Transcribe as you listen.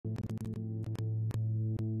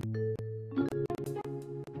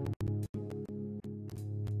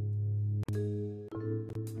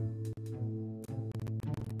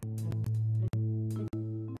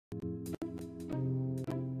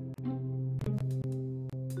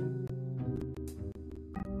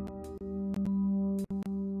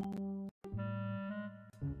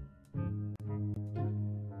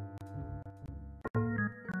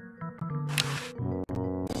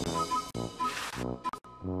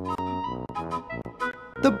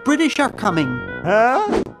The British are coming.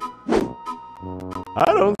 Huh?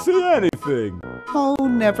 I don't see anything. Oh,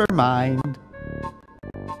 never mind.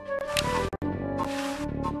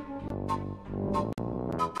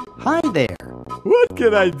 Hi there. What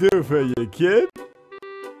can I do for you, kid?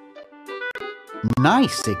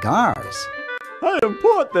 Nice cigars. I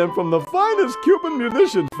import them from the finest Cuban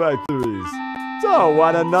munition factories. So,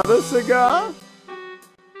 want another cigar?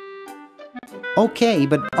 Okay,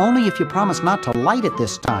 but only if you promise not to light it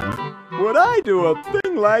this time. Would I do a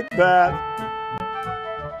thing like that?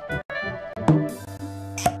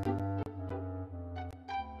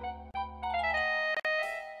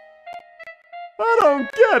 I don't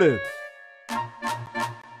get it.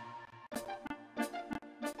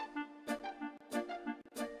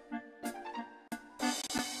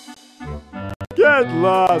 Get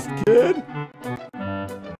lost, kid.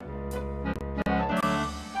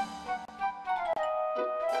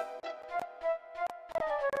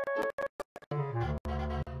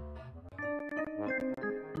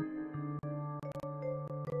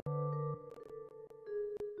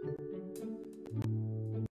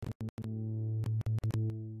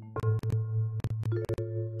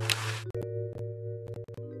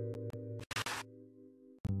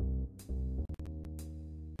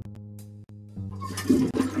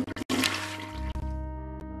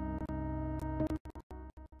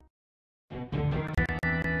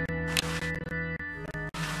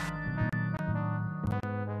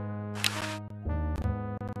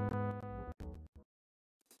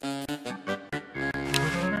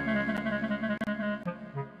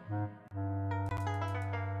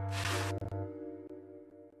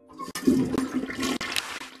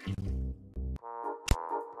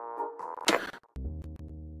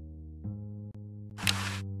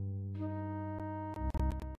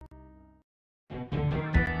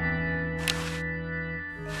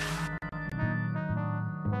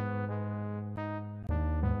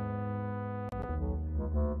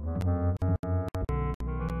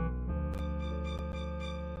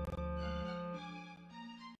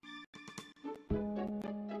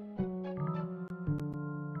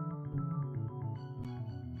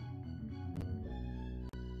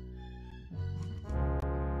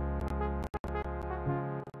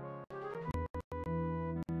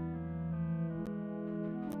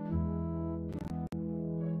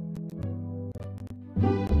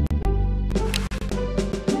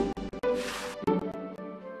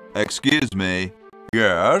 Excuse me.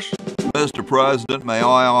 Yes? Mr. President, may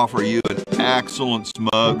I offer you an excellent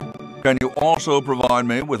smoke? Can you also provide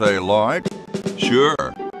me with a light?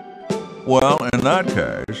 Sure. Well, in that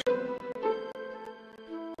case...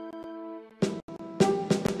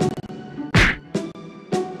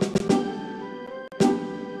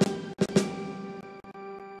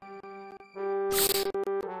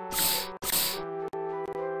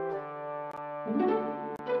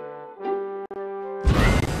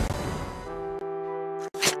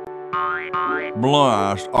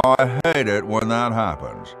 Blast, I hate it when that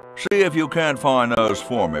happens. See if you can't find those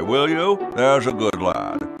for me, will you? There's a good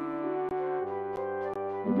lad.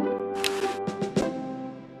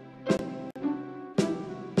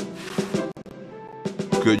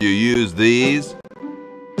 Could you use these?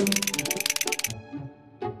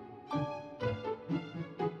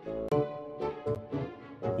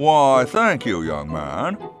 Why, thank you, young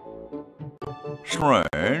man.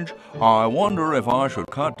 Strange. I wonder if I should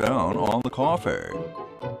cut down on the coffee.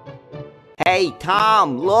 Hey,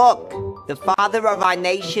 Tom, look! The father of our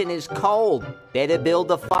nation is cold. Better build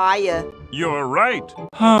a fire. You're right.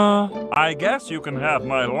 Huh? I guess you can have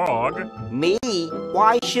my log. Me?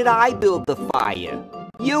 Why should I build the fire?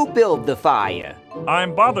 You build the fire.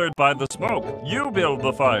 I'm bothered by the smoke. You build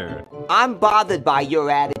the fire. I'm bothered by your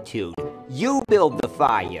attitude. You build the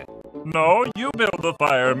fire. No, you build the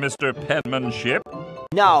fire, Mr. Penmanship.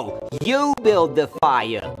 No, you build the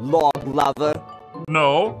fire, log lover.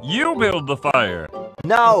 No, you build the fire.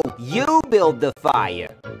 No, you build the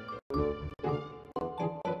fire.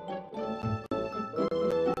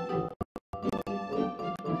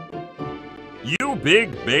 You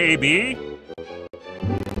big baby.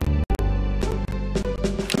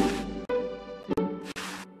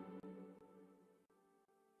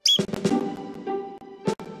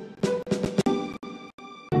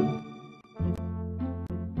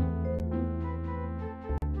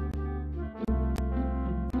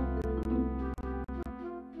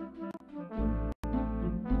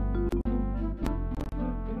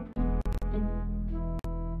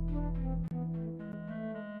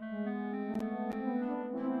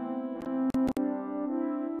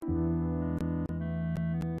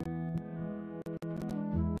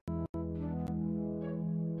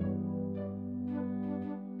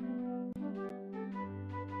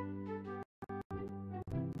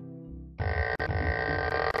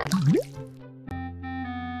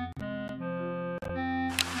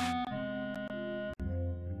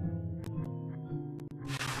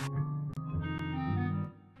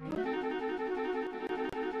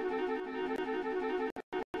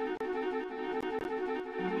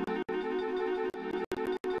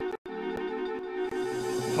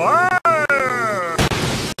 Fire!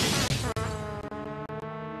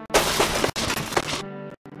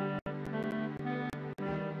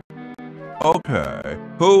 Okay,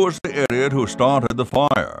 who was the idiot who started the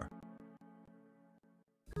fire?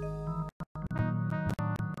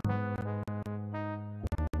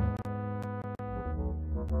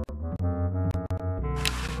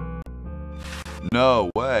 No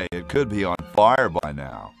way, it could be on fire by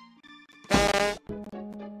now.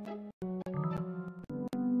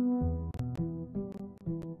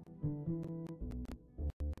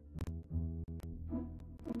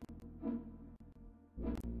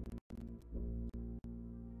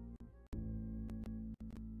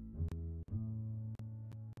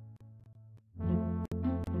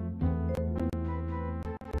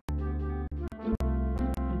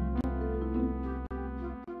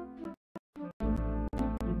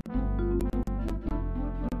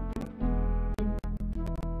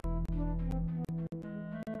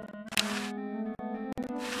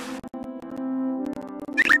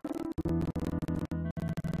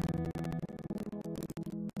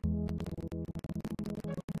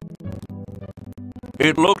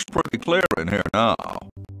 It looks pretty clear in here now.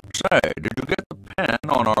 Say, did you get the pen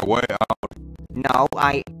on our way out? No,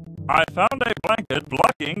 I found a blanket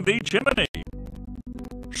blocking the chimney.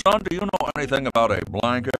 Son, do you know anything about a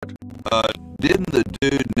blanket? Didn't the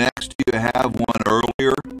dude next to you have one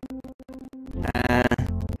earlier?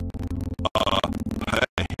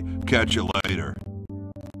 Hey, catch you later.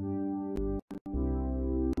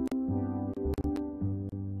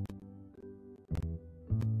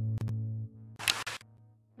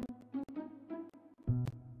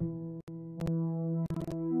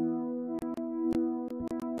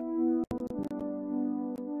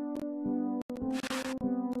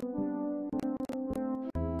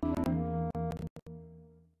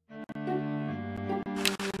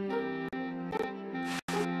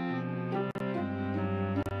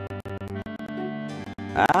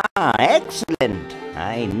 Ah, excellent.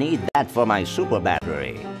 I need that for my super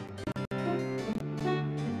battery.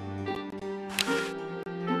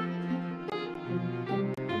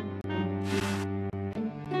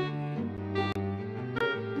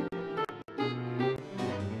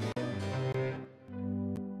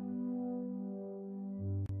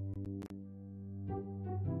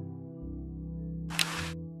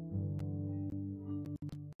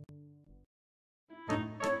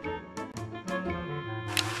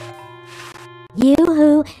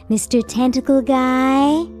 Yoo-hoo, Mr. Tentacle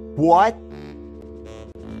Guy. What?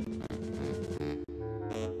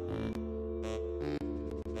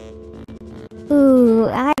 Ooh,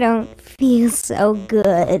 I don't feel so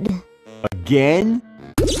good. Again?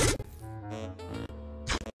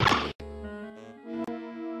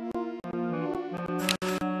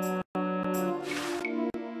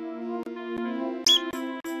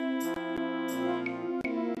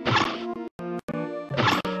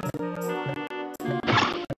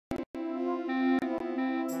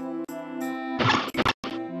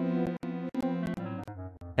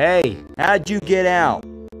 Hey, how'd you get out?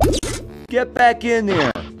 Get back in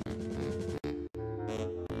there!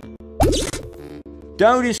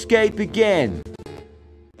 Don't escape again!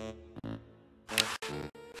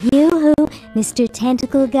 Yoo-hoo, Mr.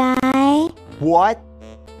 Tentacle Guy. What?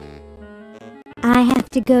 I have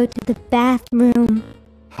to go to the bathroom.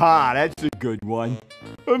 Ha, that's a good one.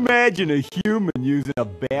 Imagine a human using a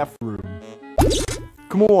bathroom.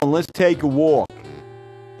 Come on, let's take a walk.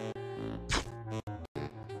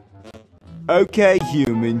 Okay,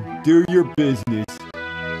 human, do your business.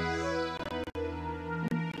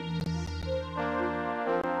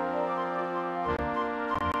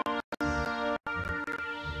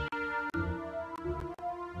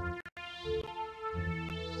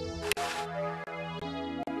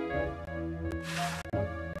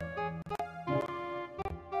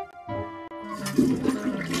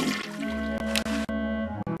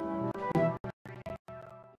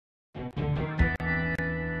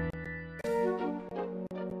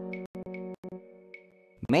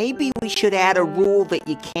 Maybe we should add a rule that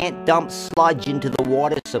you can't dump sludge into the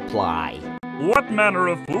water supply. What manner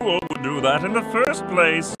of fool would do that in the first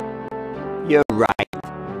place? You're right.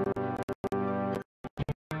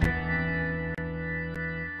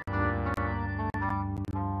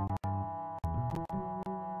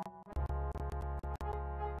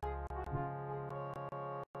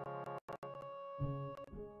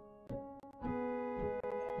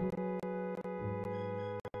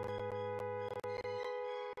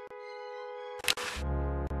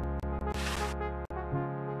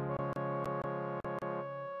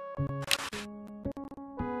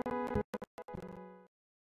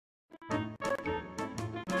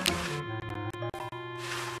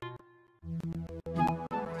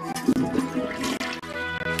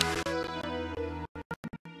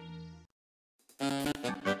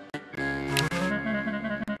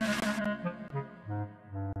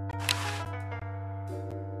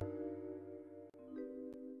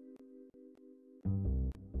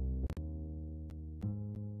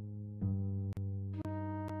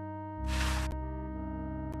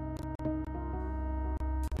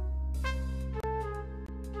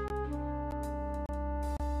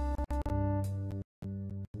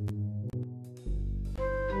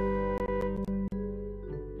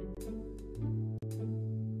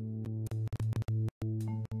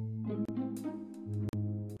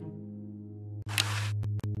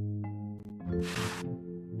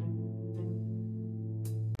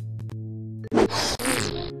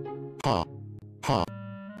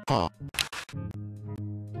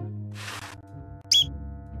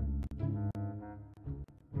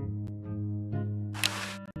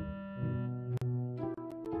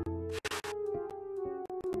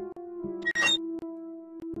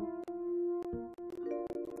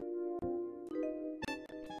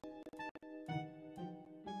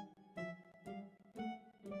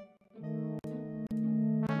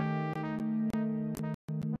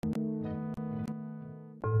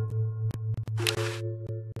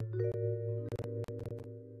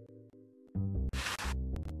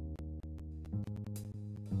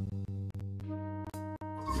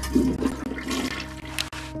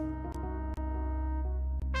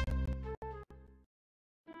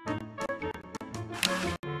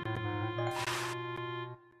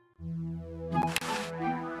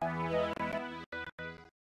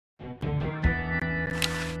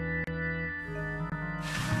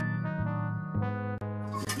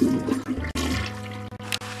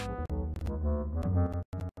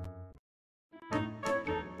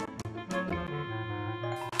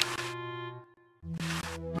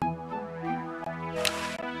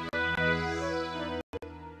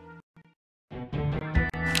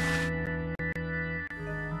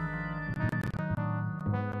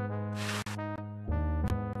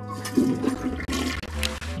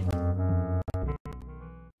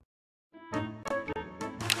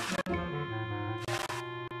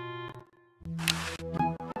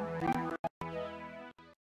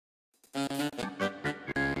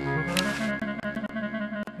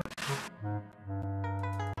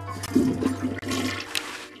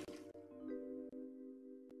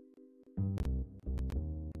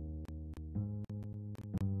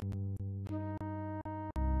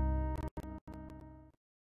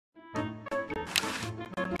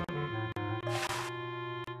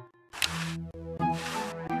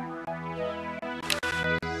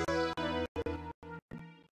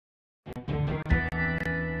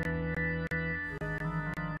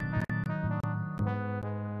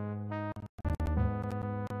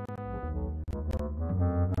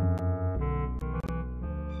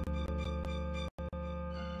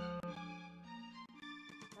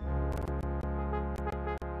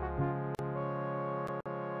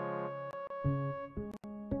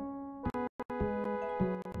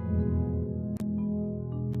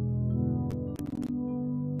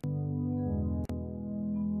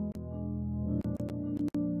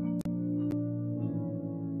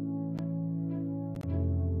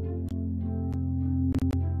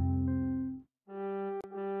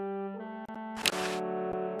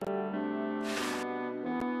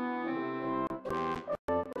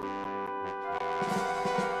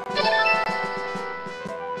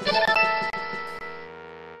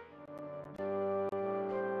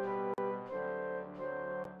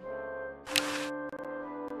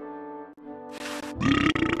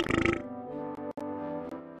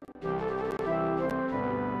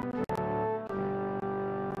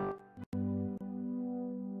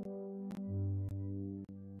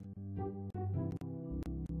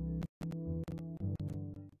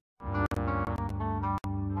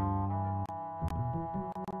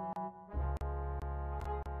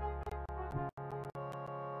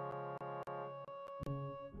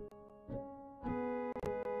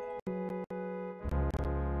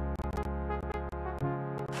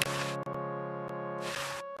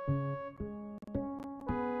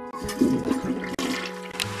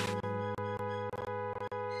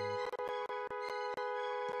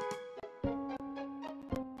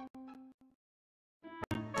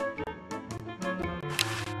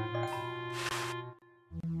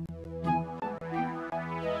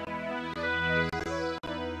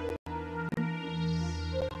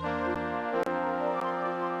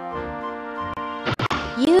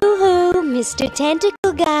 Yoo-hoo, Mr.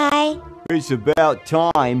 Tentacle Guy. It's about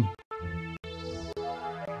time.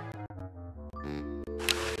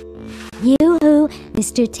 Yoo-hoo,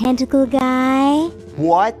 Mr. Tentacle Guy.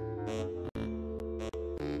 What?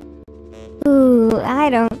 Ooh, I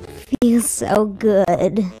don't feel so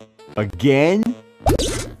good. Again?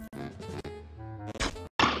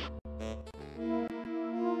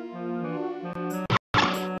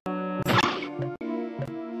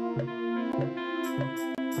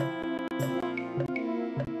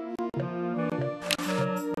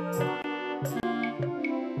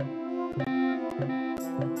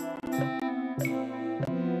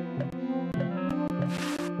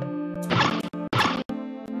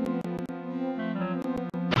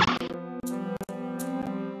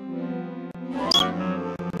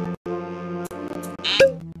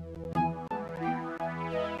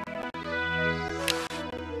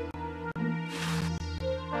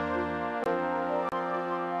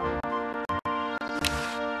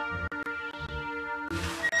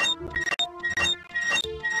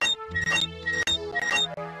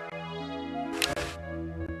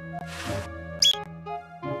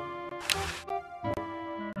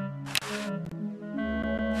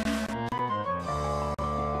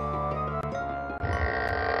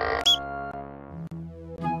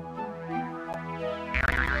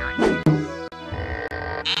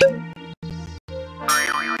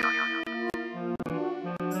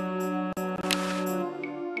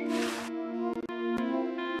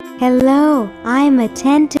 Hello, I'm a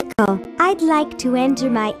tentacle. I'd like to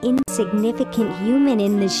enter my insignificant human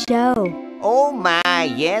in the show. Oh my,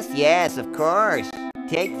 yes, of course.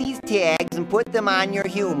 Take these tags and put them on your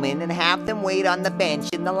human and have them wait on the bench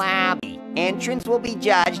in the lobby. Entrance will be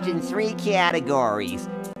judged in 3 categories: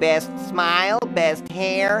 best smile, best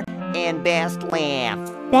hair, and best laugh.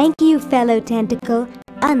 Thank you, fellow tentacle.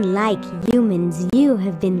 Unlike humans, you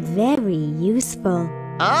have been very useful.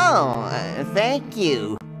 Oh, thank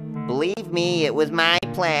you. Believe me, it was my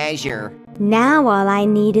pleasure. Now all I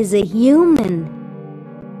need is a human.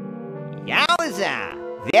 Yowza!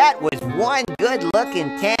 That was one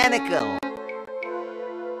good-looking tentacle.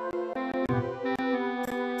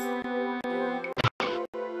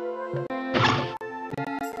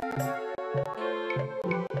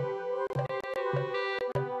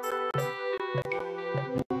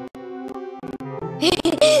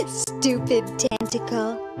 Stupid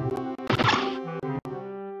tentacle.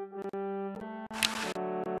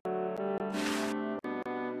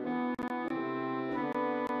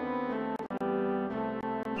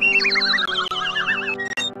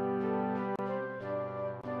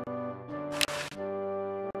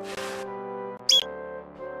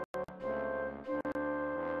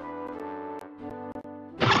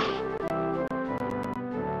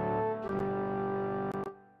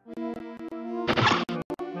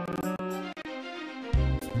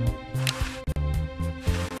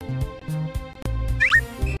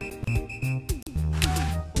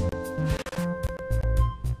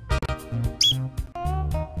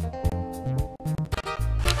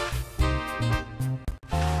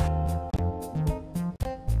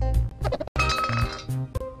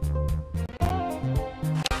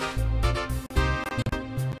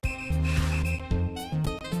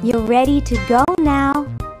 You're ready to go now.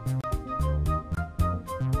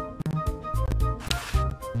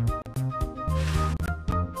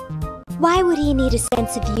 Why would he need a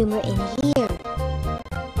sense of humor in here?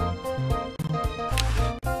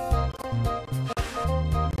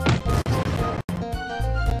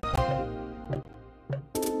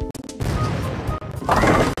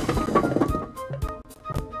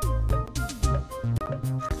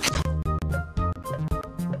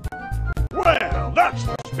 Well, that's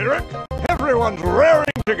the spirit. Everyone's raring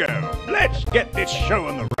to go. Let's get this show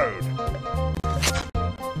on the road.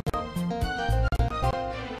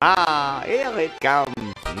 Ah, here it comes,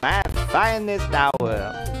 my finest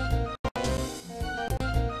hour.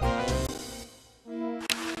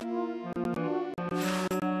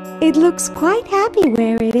 It looks quite happy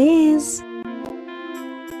where it is.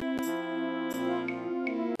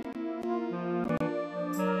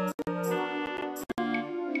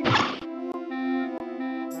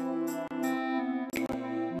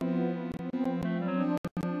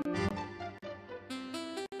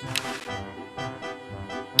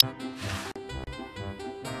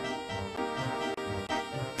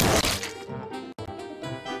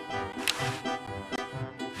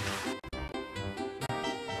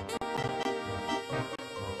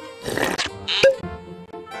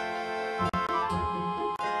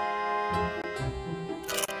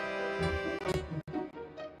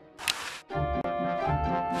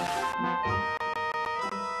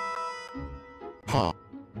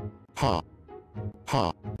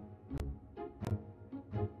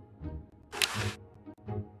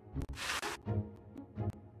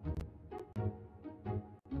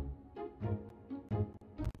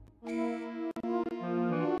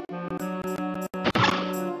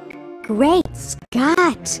 Great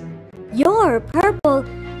Scott! You're purple.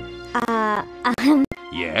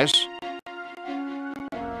 Yes?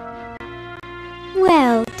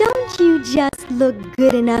 Well, don't you just look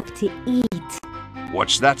good enough to eat?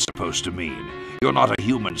 What's that supposed to mean? You're not a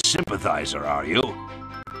human sympathizer, are you?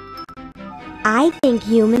 I think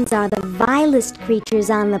humans are the vilest creatures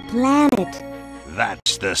on the planet.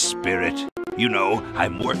 That's the spirit. You know,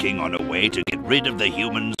 I'm working on a way to get rid of the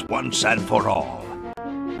humans once and for all.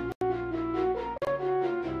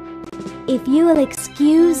 If you will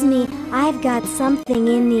excuse me, I've got something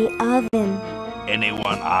in the oven.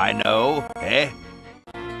 Anyone I know, eh?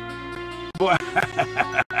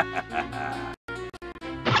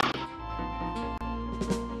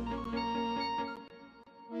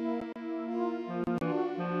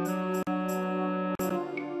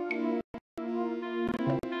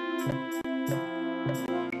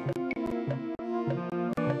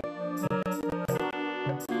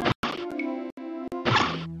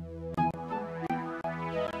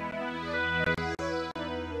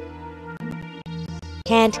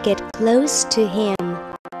 Can't get close to him.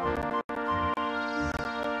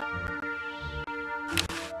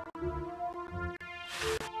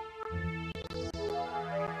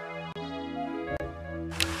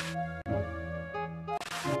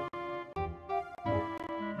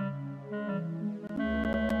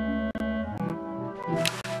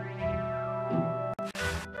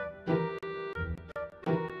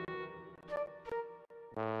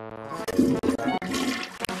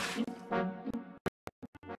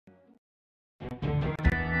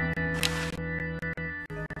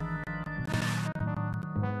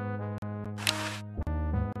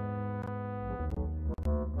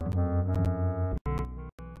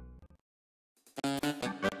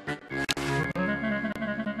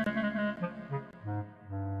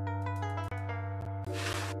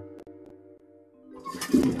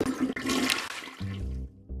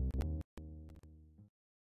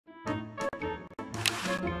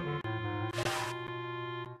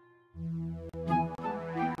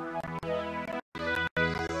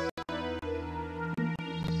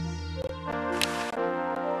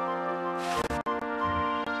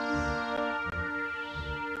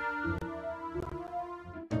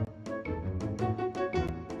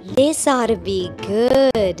 This ought to be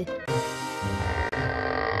good.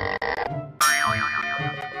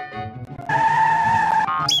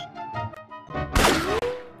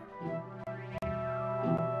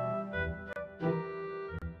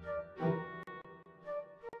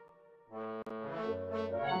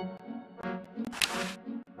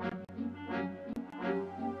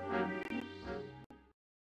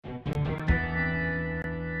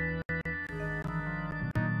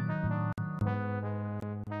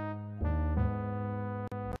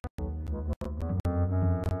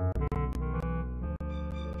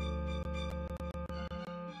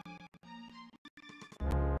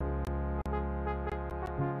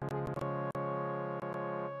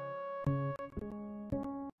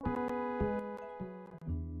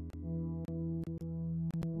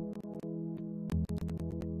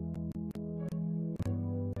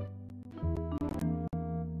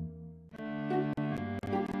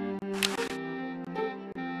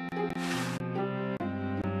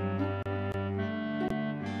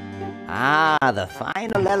 Ah, the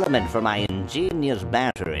final element for my ingenious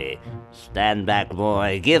battery. Stand back,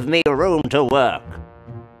 boy. Give me room to work.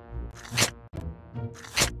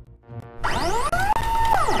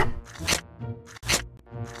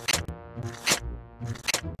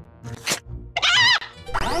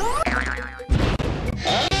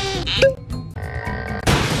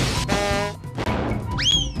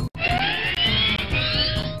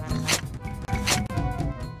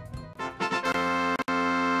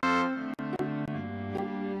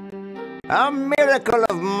 A miracle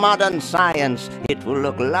of modern science. It will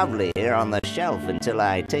look lovely here on the shelf until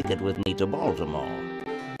I take it with me to Baltimore.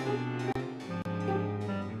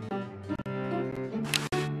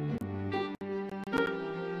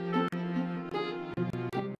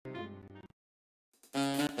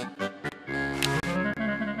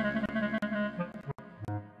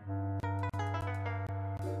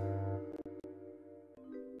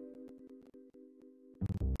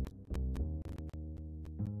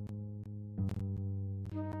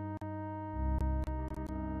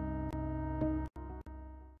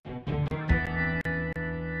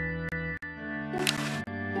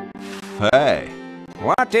 Hey,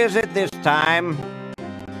 What is it this time?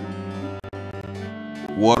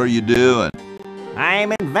 what are you doing?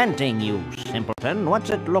 I'm inventing, you simpleton.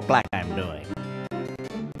 What's it look like I'm doing?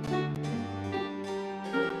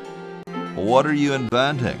 What are you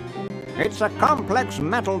inventing? It's a complex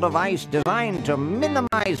metal device designed to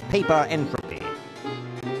minimize paper entropy.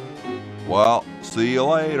 Well, see you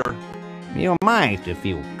later. You might if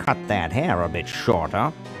you cut that hair a bit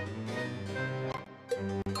shorter.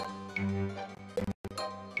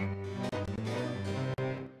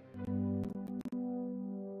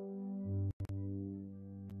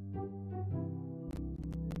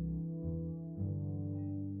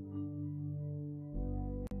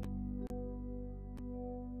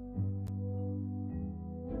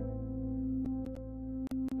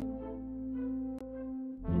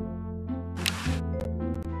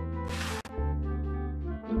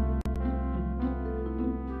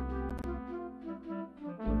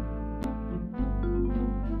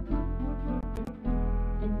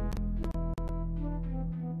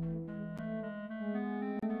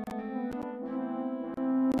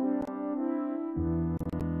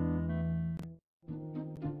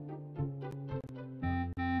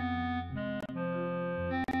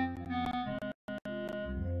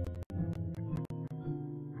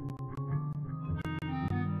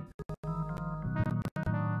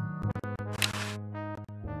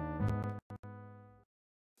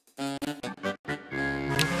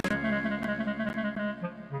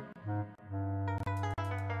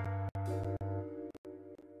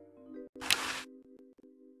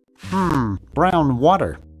 Brown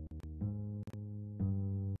water.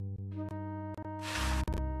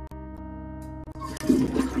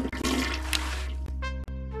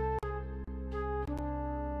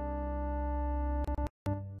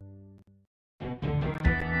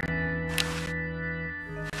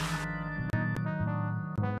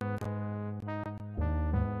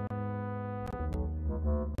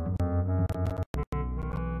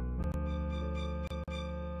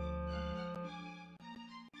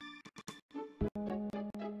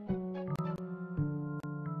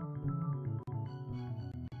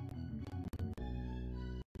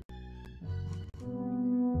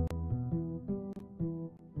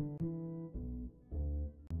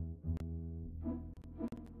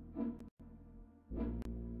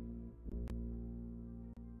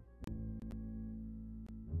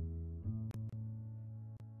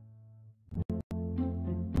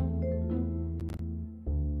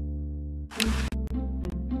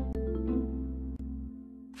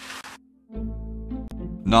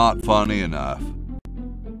 Not funny enough.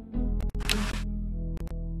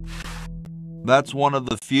 That's one of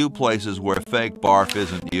the few places where fake barf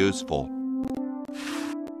isn't useful.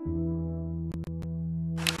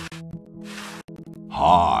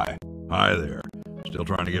 Hi. Hi there. Still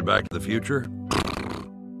trying to get back to the future?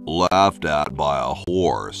 Laughed at by a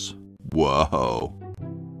horse. Whoa.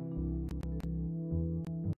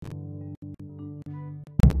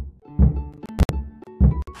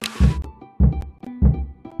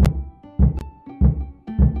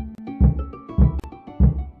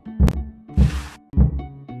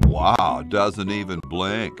 Wow, doesn't even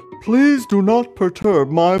blink. Please do not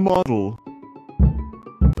perturb my model.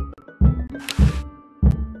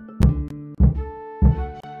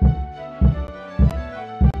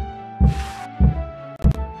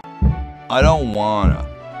 I don't wanna.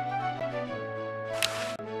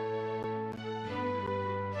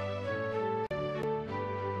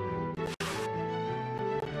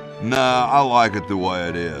 Nah, I like it the way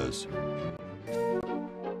it is.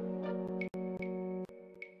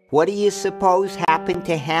 What do you suppose happened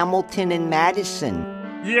to Hamilton and Madison?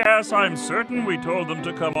 Yes, I'm certain we told them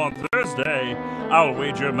to come on Thursday. I'll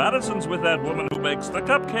wager Madison's with that woman who makes the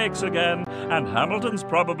cupcakes again, and Hamilton's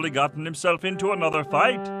probably gotten himself into another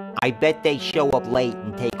fight. I bet they show up late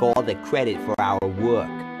and take all the credit for our work.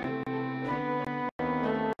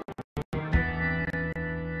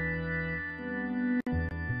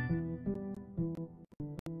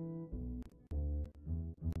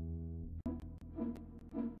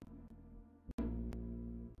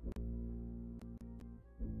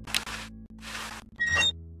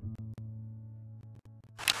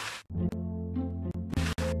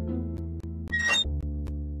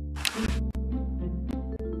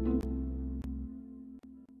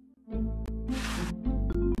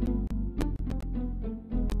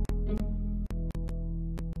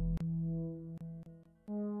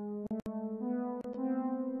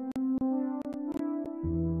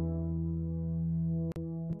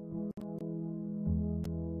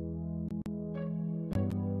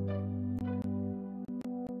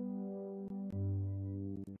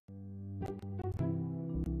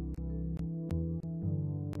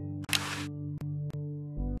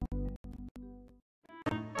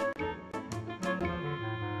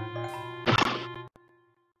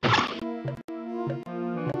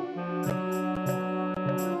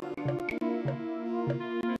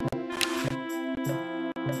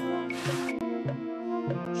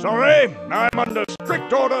 Sorry, I'm under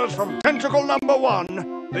strict orders from Tentacle number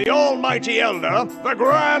 1, the almighty elder, the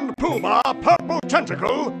grand puma, Purple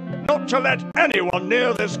Tentacle, not to let anyone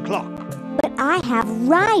near this clock. But I have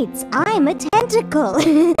rights. I'm a tentacle.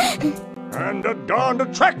 And a darned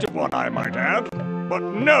attractive one, I might add. But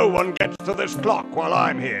no one gets to this clock while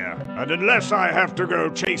I'm here. And unless I have to go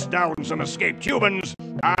chase down some escaped humans,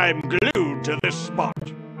 I'm glued to this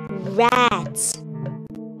spot. Rats.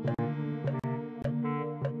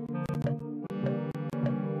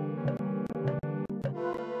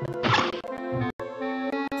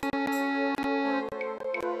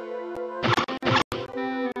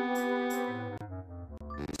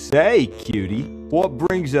 Say, cutie, what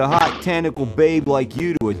brings a hot tentacle babe like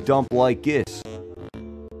you to a dump like this?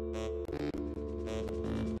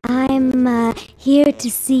 I'm here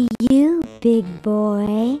to see you, big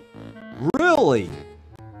boy. Really?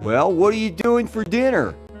 Well, what are you doing for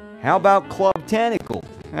dinner? How about Club Tentacle?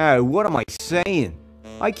 What am I saying?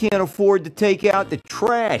 I can't afford to take out the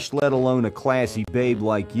trash, let alone a classy babe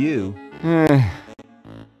like you.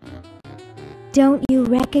 Don't you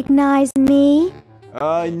recognize me?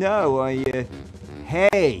 No,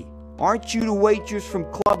 Hey, aren't you the waitress from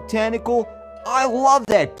Club Tentacle? I love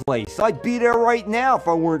that place. I'd be there right now if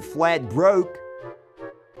I weren't flat broke.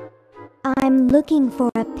 I'm looking for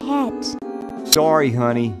a pet. Sorry,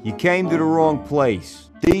 honey, you came to the wrong place.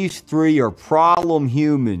 These three are problem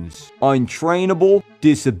humans. Untrainable,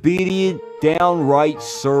 disobedient, downright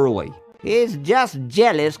surly. He's just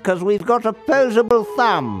jealous 'cause we've got opposable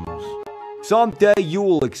thumbs. Someday you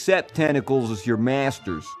will accept tentacles as your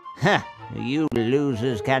masters. Huh, you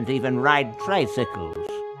losers can't even ride tricycles.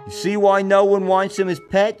 You see why no one wants them as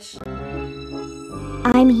pets?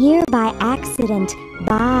 I'm here by accident.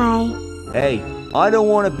 Bye. Hey, I don't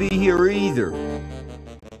want to be here either.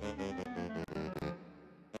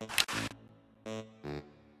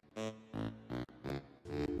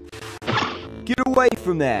 Get away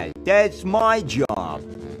from that. That's my job.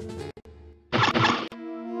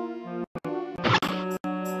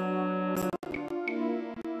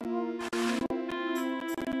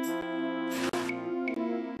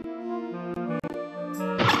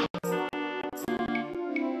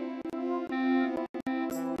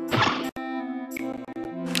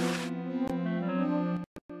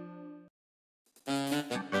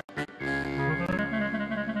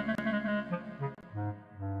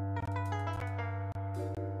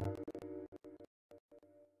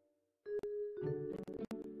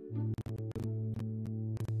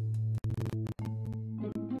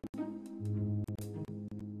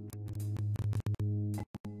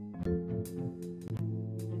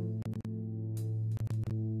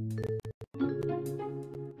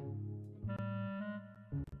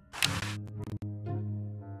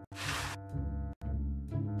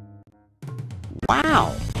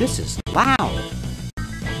 Wow, this is loud.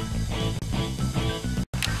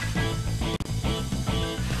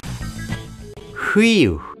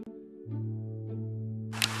 Whew.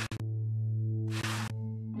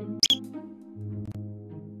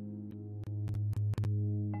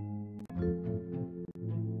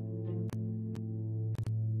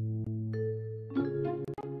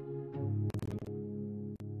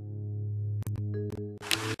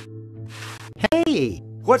 Hey,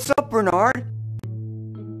 What's up, Bernard?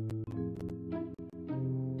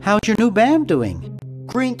 how's your new band doing?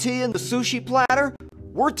 Green tea and the sushi platter?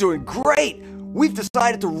 We're doing great! We've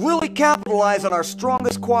decided to really capitalize on our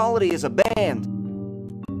strongest quality as a band.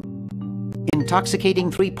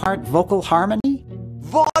 Intoxicating 3-part vocal harmony?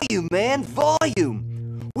 Volume, man,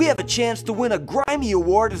 volume! We have a chance to win a Grimy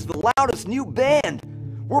Award as the loudest new band.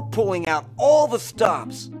 We're pulling out all the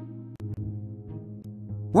stops.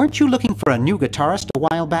 Weren't you looking for a new guitarist a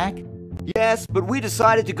while back? Yes, but we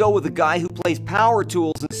decided to go with a guy who plays power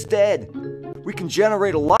tools instead. We can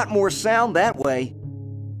generate a lot more sound that way.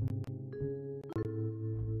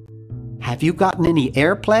 Have you gotten any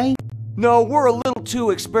airplay? No, we're a little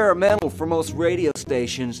too experimental for most radio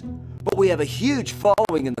stations, but we have a huge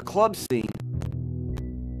following in the club scene.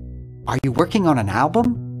 Are you working on an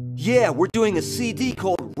album? Yeah, we're doing a CD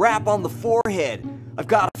called Rap on the Forehead. I've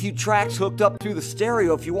got a few tracks hooked up through the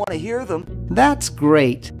stereo if you want to hear them. That's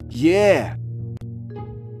great. Yeah.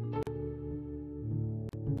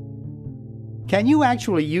 Can you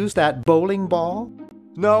actually use that bowling ball?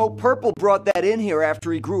 No, Purple brought that in here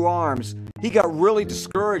after he grew arms. He got really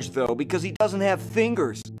discouraged, though, because he doesn't have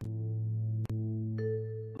fingers.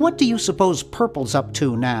 What do you suppose Purple's up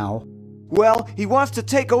to now? Well, he wants to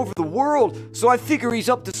take over the world, so I figure he's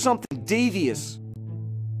up to something devious.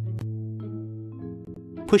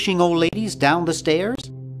 Pushing old ladies down the stairs?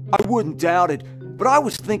 I wouldn't doubt it, but I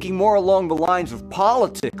was thinking more along the lines of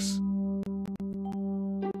politics.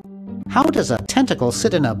 How does a tentacle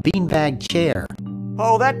sit in a beanbag chair?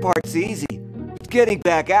 Oh, that part's easy. It's getting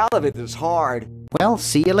back out of it that's hard. Well,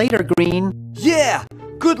 see you later, Green. Yeah!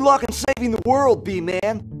 Good luck in saving the world,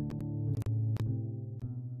 B-Man!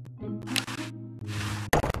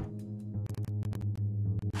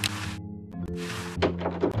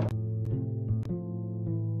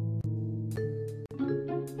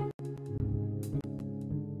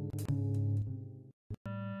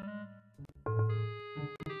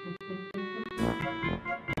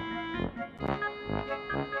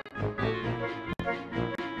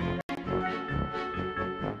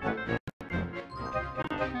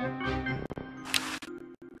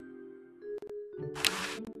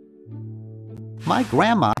 My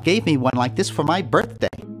grandma gave me one like this for my birthday.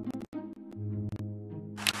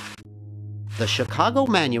 The Chicago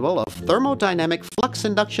Manual of Thermodynamic Flux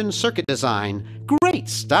Induction Circuit Design. Great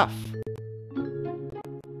stuff!